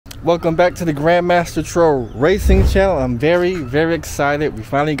Welcome back to the Grandmaster Troll Racing Channel. I'm very excited. We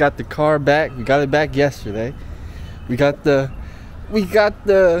finally got the car back. We got it back yesterday. We got the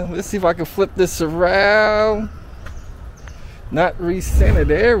let's see if I can flip this around. Not recentered.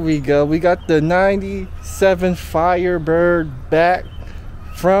 There we go. We got the 97 Firebird back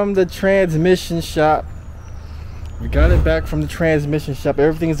from the transmission shop. We got it back from the transmission shop.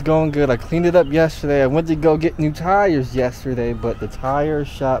 Everything's going good. I cleaned it up yesterday. I went to go get new tires yesterday, but the tire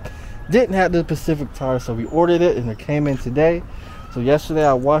shop didn't have the Pacific tire, so we ordered it and it came in today. So yesterday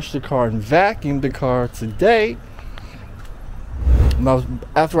I washed the car and vacuumed the car. Today,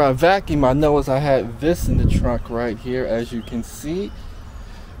 after I vacuumed, I noticed I had this in the trunk right here, as you can see.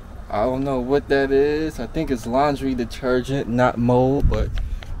 I don't know what that is. I think it's laundry detergent, not mold, but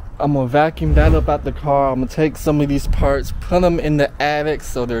I'm gonna vacuum that up out the car. I'm gonna take some of these parts, put them in the attic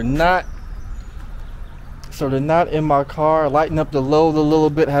so they're not in my car. Lighten up the load a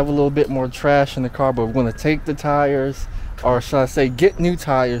little bit, have a little bit more trash in the car. But we're gonna take the tires, or should I say get new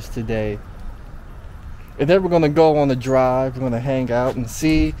tires today, and then we're gonna go on a drive. We're gonna hang out and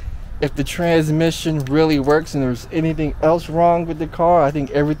see if the transmission really works and there's anything else wrong with the car. I think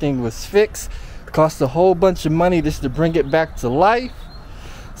everything was fixed. It cost a whole bunch of money just to bring it back to life.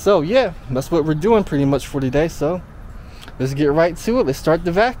 So yeah, that's what we're doing pretty much for today. So let's get right to it. Let's start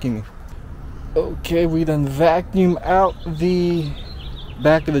the vacuuming. Okay, we done vacuum out the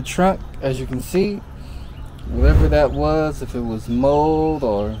back of the trunk. As you can see, whatever that was, if it was mold,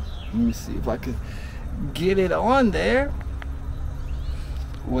 or let me see if I could get it on there.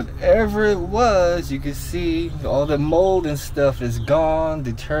 Whatever it was, you can see all the mold and stuff is gone.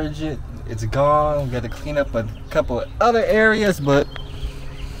 Detergent, it's gone. We got to clean up a couple of other areas, but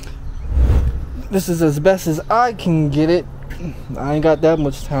this is as best as I can get it. I ain't got that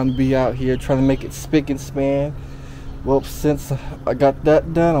much time to be out here trying to make it spick and span. Well, since I got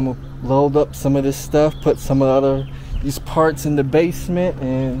that done, I'm gonna load up some of this stuff, put some of these parts in the basement,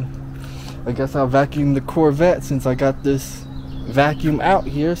 and I guess I'll vacuum the Corvette since I got this vacuum out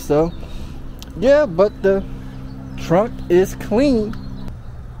here. So yeah, but the trunk is clean.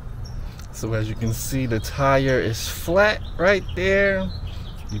 So as you can see, the tire is flat right there.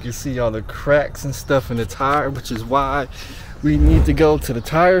 You can see all the cracks and stuff in the tire, which is why we need to go to the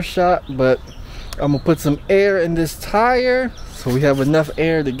tire shop. But I'm gonna put some air in this tire so we have enough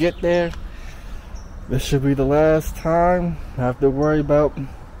air to get there. This should be the last time I have to worry about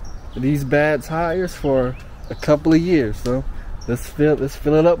these bad tires for a couple of years. So let's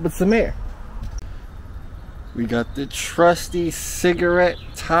fill it up with some air. We got the trusty cigarette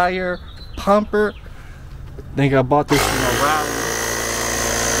tire pumper. I think I bought this from O'Reilly.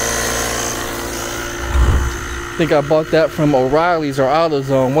 I think I bought that from O'Reilly's or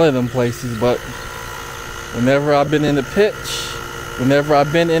AutoZone, one of them places. But whenever I've been in a pitch,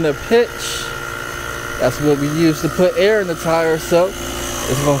 that's what we use to put air in the tire. So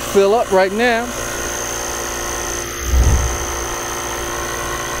it's gonna fill up right now.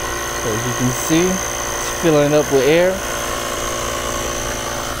 So as you can see, it's filling up with air.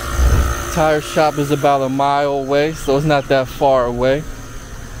 The tire shop is about a mile away, so it's not that far away.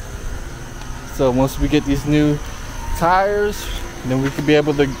 So once we get these new tires, then we could be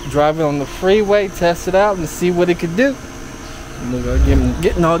able to drive it on the freeway, test it out, and see what it could do. Look, I'm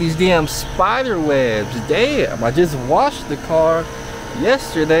getting all these damn spider webs. Damn, I just washed the car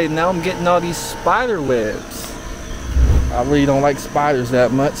yesterday. Now I'm getting all these spider webs. I really don't like spiders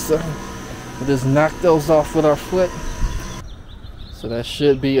that much, so we'll just knock those off with our foot. So that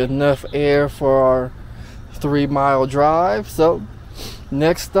should be enough air for our 3-mile drive. So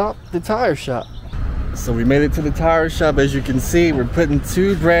next stop, the tire shop. So we made it to the tire shop. As you can see, we're putting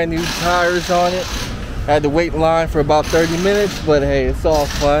 2 brand new tires on it. I had to wait in line for about 30 minutes, but hey, it's all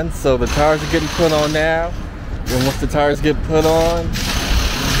fun. So the tires are getting put on now. And once the tires get put on,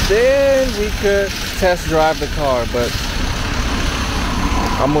 then we could test drive the car. But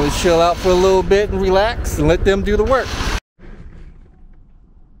I'm gonna chill out for a little bit and relax and let them do the work.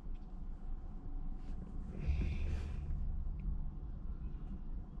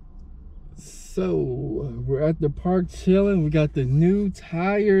 So we're at the park chilling. We got the new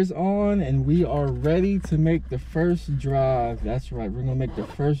tires on and we are ready to make the first drive. That's right, we're gonna make the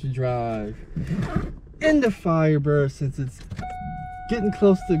first drive in the Firebird since it's getting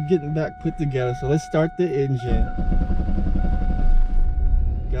close to getting back put together. So let's start the engine.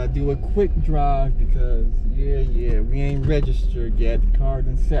 Gotta do a quick drive because yeah, we ain't registered yet. The car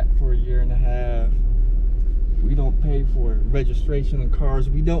done sat for 1.5 years. We don't pay for registration on cars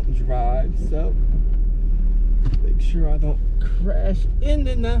we don't drive, so make sure I don't crash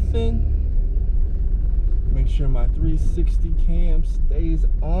into nothing. Make sure my 360 cam stays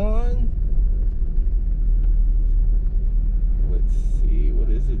on.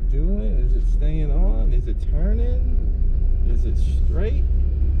 to turn in? Is it straight?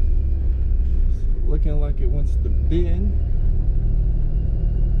 It's looking like it wants to bend.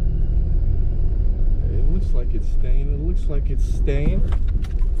 It looks like it's staying. It looks like it's staying.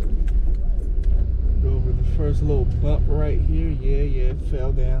 Go over the first little bump right here. Yeah, it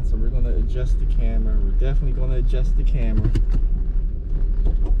fell down. So we're going to adjust the camera. We're definitely going to adjust the camera.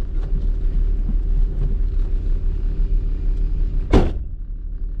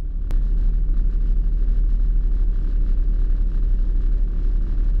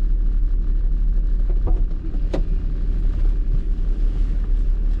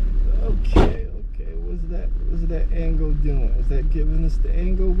 What's that angle doing? Is that giving us the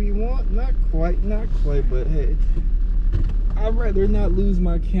angle we want? Not quite, but hey, I'd rather not lose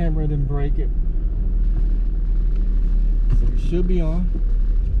my camera than break it. So we should be on.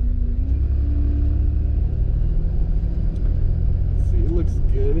 See, it looks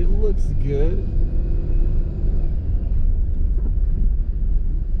good. It looks good.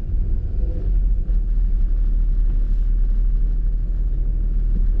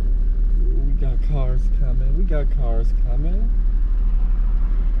 Cars coming. We got cars coming.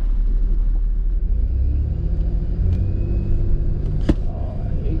 Oh, I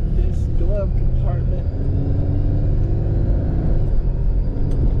hate this glove compartment.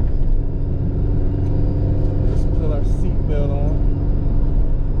 Let's put our seatbelt on.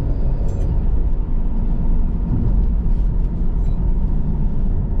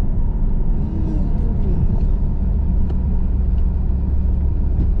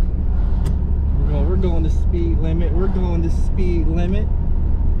 Going the speed limit. We're going the speed limit.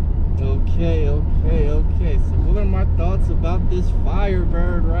 Okay. So what are my thoughts about this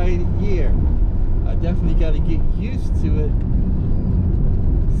Firebird right here? I definitely got to get used to it.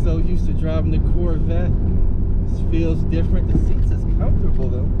 So used to driving the Corvette. This feels different. The seats is comfortable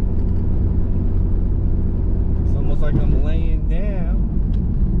though. It's almost like I'm laying down.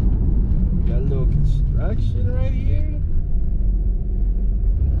 We got a little construction right here.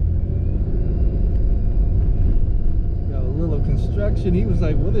 Little construction. He was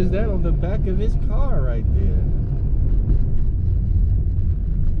like, what is that on the back of his car right there?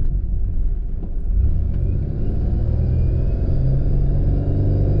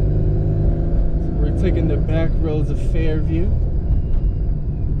 So we're taking the back roads of Fairview.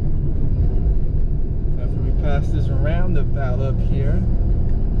 After we pass this roundabout up here,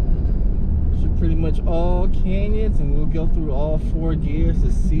 should pretty much all canyons, and we'll go through all 4 gears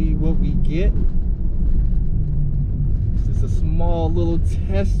to see what we get. A small little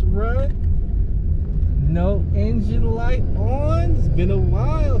test run. No engine light on. It's been a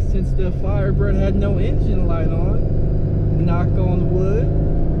while since the Firebird had no engine light on. Knock on wood.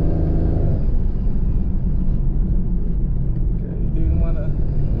 Okay, you didn't want to.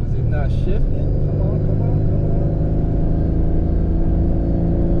 Was it not shifting? Come on.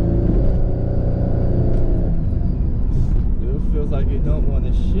 Still feels like it don't want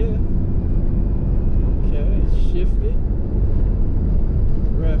to shift. Okay, it's shifted.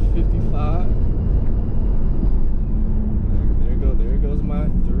 We're at 55. There goes my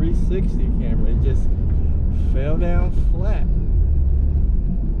 360 camera. It just fell down flat.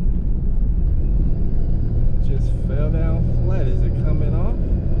 Just fell down flat. Is it coming off?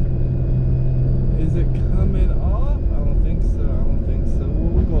 Is it coming off? I don't think so.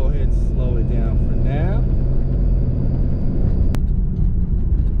 We'll go ahead and slow it down for now.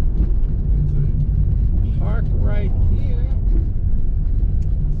 Park right here.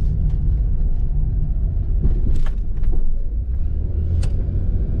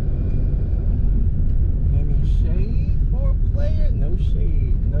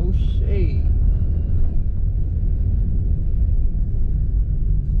 No shade.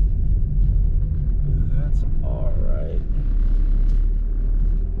 That's all right.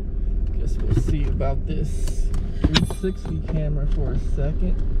 Guess we'll see about this 360 camera for a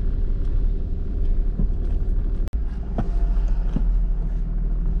second.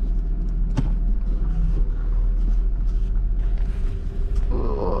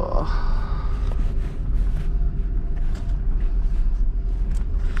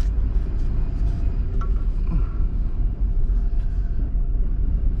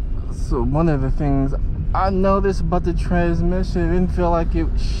 So one of the things I noticed about the transmission, it didn't feel like it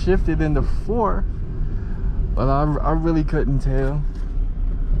shifted into 4, but I really couldn't tell.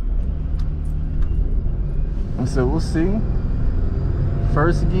 And so we'll see.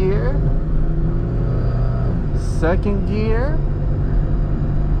 First gear, second gear.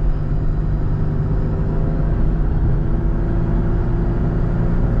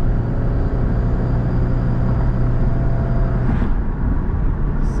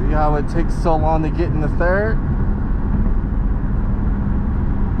 how it takes so long to get in the third.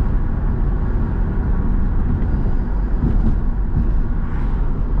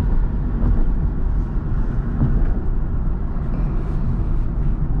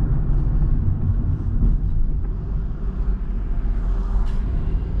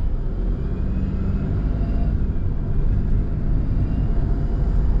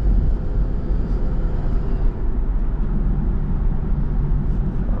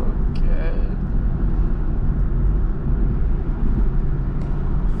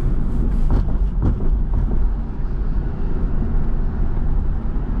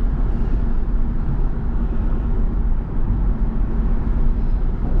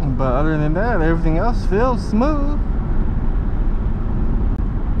 But other than that, everything else feels smooth.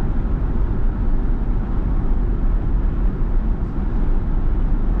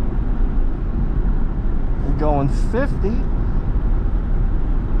 We're going 50.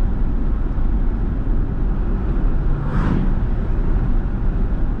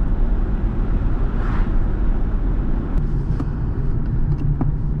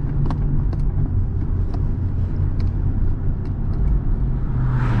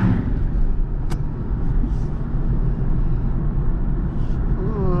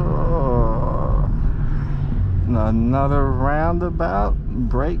 Another roundabout.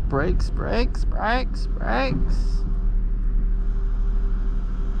 Brakes. Okay.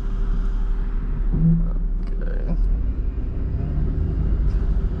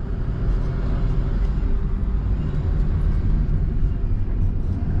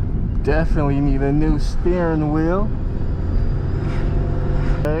 Definitely need a new steering wheel.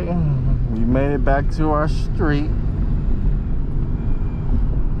 Okay, we made it back to our street.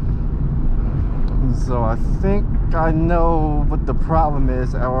 So I think I know what the problem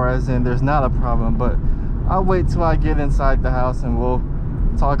is, or as in there's not a problem, but I'll wait till I get inside the house and we'll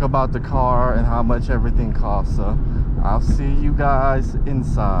talk about the car and how much everything costs. So I'll see you guys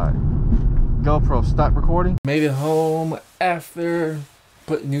inside. GoPro, stop recording. Made it home after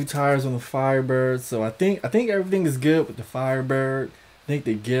putting new tires on the Firebird. So I think everything is good with the Firebird. I think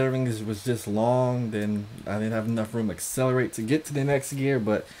the gearing was just long, then I didn't have enough room to accelerate to get to the next gear,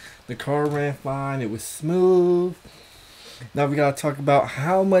 but the car ran fine. It was smooth. Now we gotta talk about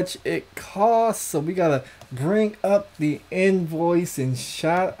how much it costs. So we gotta bring up the invoice and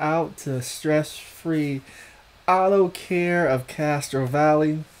shout out to Stress Free Auto Care of Castro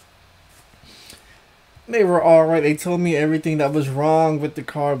Valley. They were alright. They told me everything that was wrong with the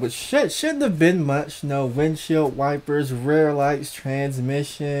car, but shouldn't have been much. No windshield wipers, rear lights,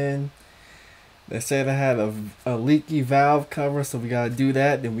 transmission. They said I had a leaky valve cover, so we gotta do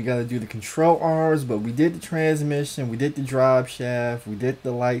that. Then we gotta do the control arms, but we did the transmission, we did the drive shaft, we did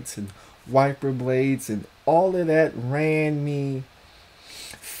the lights and wiper blades, and all of that ran me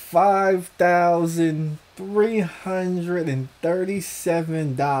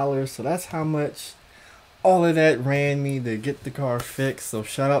 $5,337. So that's how much all of that ran me to get the car fixed. So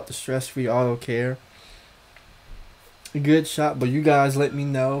shout out to Stress Free Auto Care. A good shot, but you guys let me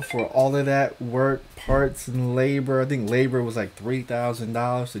know for all of that work, parts and labor. I think labor was like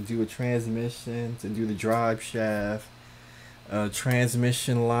 $3,000 to do a transmission, to do the drive shaft,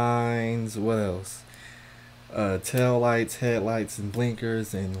 transmission lines, what else? Tail lights, headlights, and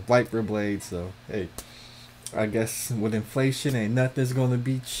blinkers, and wiper blades. So hey, I guess with inflation, ain't nothing's gonna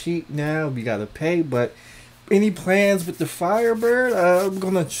be cheap now. We gotta pay. But any plans with the Firebird? I'm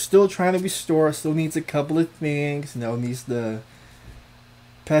gonna still trying to restore. Still needs a couple of things. You know, needs the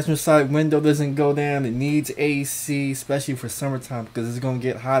passenger side window doesn't go down. It needs AC, especially for summertime because it's gonna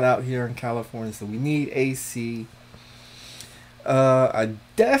get hot out here in California. So we need AC. I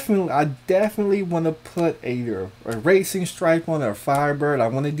definitely want to put either a racing stripe on a Firebird. I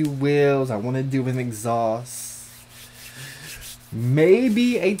want to do wheels. I want to do an exhaust.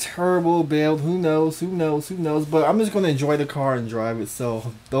 Maybe a turbo build. Who knows? But I'm just going to enjoy the car and drive it.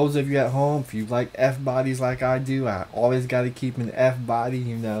 So those of you at home, if you like F-bodies like I do, I always got to keep an F-body,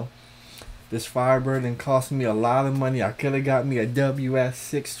 you know. This Firebird didn't cost me a lot of money. I could have got me a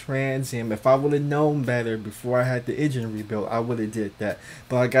WS6 Trans Am. If I would have known better before I had the engine rebuilt, I would have did that.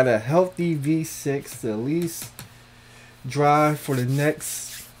 But I got a healthy V6 to at least drive for the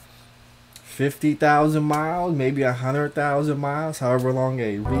next 50,000 miles, maybe 100,000 miles, however long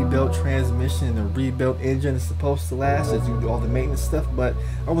a rebuilt transmission and a rebuilt engine is supposed to last as you do all the maintenance stuff. But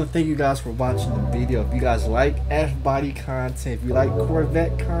I want to thank you guys for watching the video. If you guys like F-body content, if you like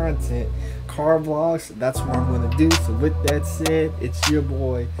Corvette content, car vlogs, that's what I'm going to do. So with that said, it's your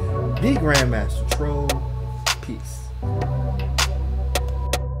boy, the Grandmaster Troll. Peace.